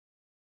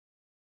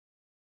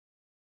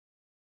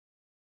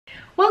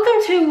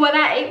Welcome to What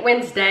I Ate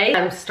Wednesday.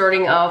 I'm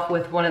starting off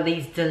with one of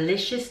these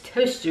delicious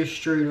toaster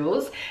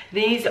strudels.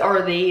 These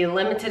are the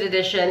limited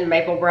edition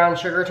maple brown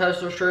sugar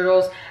toaster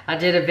strudels. I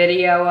did a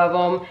video of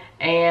them,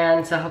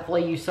 and so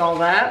hopefully you saw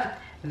that.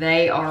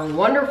 They are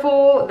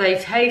wonderful. They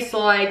taste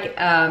like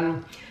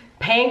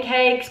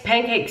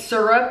pancake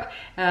syrup.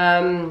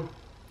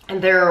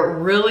 And they're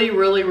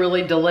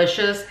really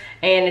delicious,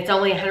 and it's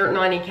only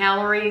 190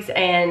 calories,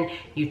 and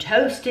you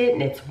toast it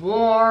and it's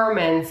warm,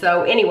 and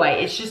so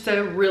anyway, it's just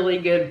a really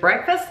good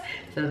breakfast.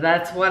 So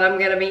that's what I'm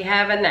gonna be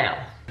having now.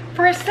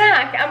 For a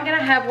snack, I'm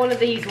gonna have one of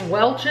these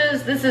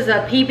Welch's. This is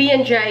a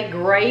PB&J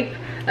grape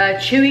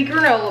chewy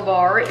granola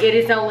bar. It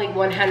is only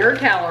 100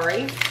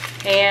 calories.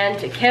 And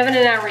Kevin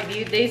and I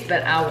reviewed these,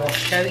 but I will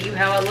show you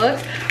how it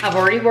looks. I've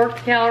already worked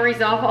the calories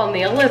off on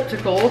the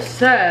elliptical,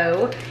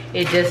 so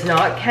it does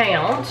not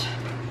count.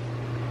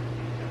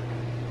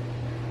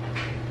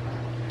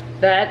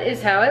 That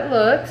is how it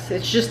looks.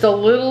 It's just a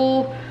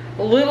little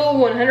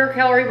 100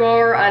 calorie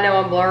bar. I know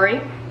I'm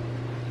blurry.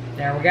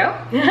 There we go.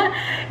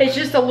 It's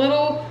just a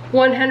little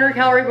 100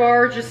 calorie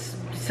bar, just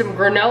some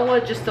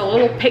granola, just a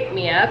little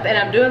pick-me-up, and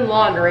I'm doing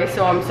laundry,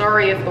 so I'm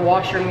sorry if the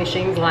washing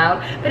machine's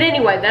loud. But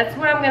anyway, that's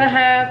what I'm gonna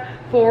have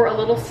for a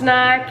little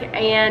snack,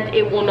 and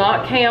it will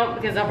not count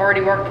because I've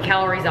already worked the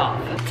calories off.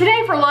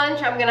 Today for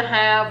lunch, I'm gonna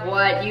have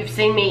what you've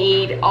seen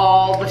me eat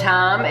all the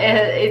time.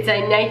 It's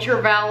a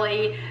Nature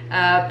Valley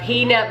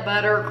peanut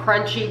butter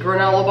crunchy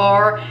granola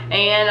bar,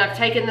 and I've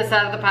taken this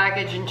out of the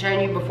package and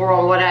shown you before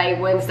on What I Ate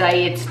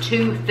Wednesday. It's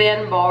 2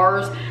 thin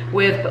bars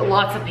with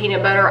lots of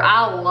peanut butter.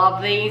 I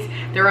love these.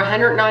 They're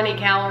 190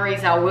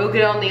 calories. I will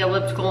get on the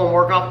elliptical and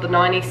work off the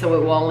 90, so it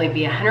will only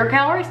be 100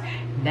 calories.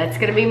 That's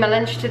gonna be my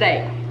lunch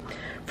today.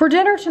 For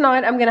dinner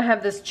tonight, I'm gonna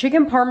have this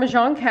chicken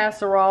parmesan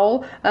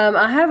casserole.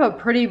 I have a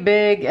pretty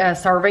big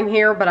serving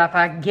here, but if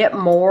I get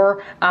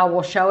more, I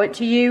will show it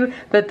to you.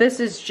 But this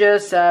is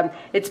just,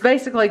 it's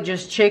basically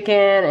just chicken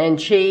and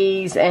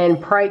cheese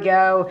and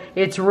Prego.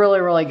 It's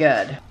really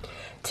good.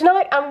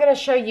 Tonight, I'm gonna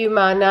show you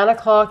my 9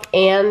 o'clock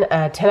and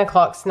 10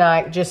 o'clock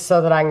snack, just so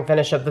that I can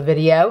finish up the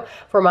video.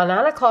 For my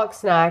 9 o'clock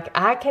snack,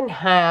 I can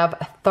have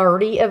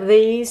 30 of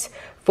these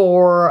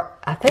for,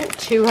 I think,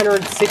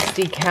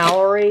 260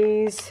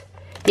 calories.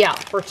 Yeah,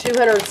 for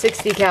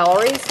 260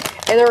 calories,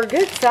 and they're a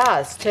good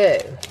size too.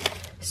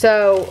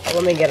 So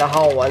let me get a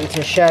whole one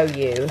to show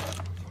you.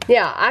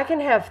 Yeah, I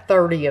can have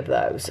 30 of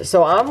those.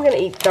 So I'm gonna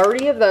eat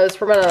 30 of those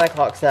for my 9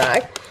 o'clock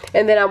snack,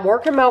 and then I'm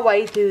working my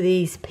way through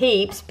these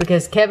Peeps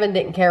because Kevin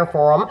didn't care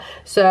for them.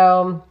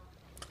 So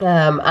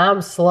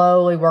I'm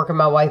slowly working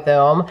my way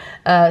through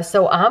them.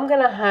 So I'm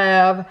gonna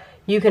have,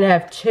 you can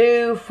have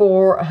 2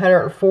 for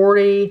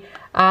 140.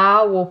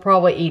 I will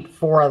probably eat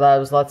 4 of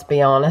those, let's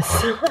be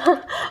honest.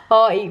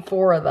 I'll eat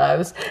 4 of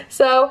those.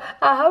 So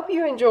I hope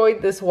you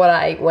enjoyed this What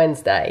I Ate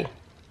Wednesday.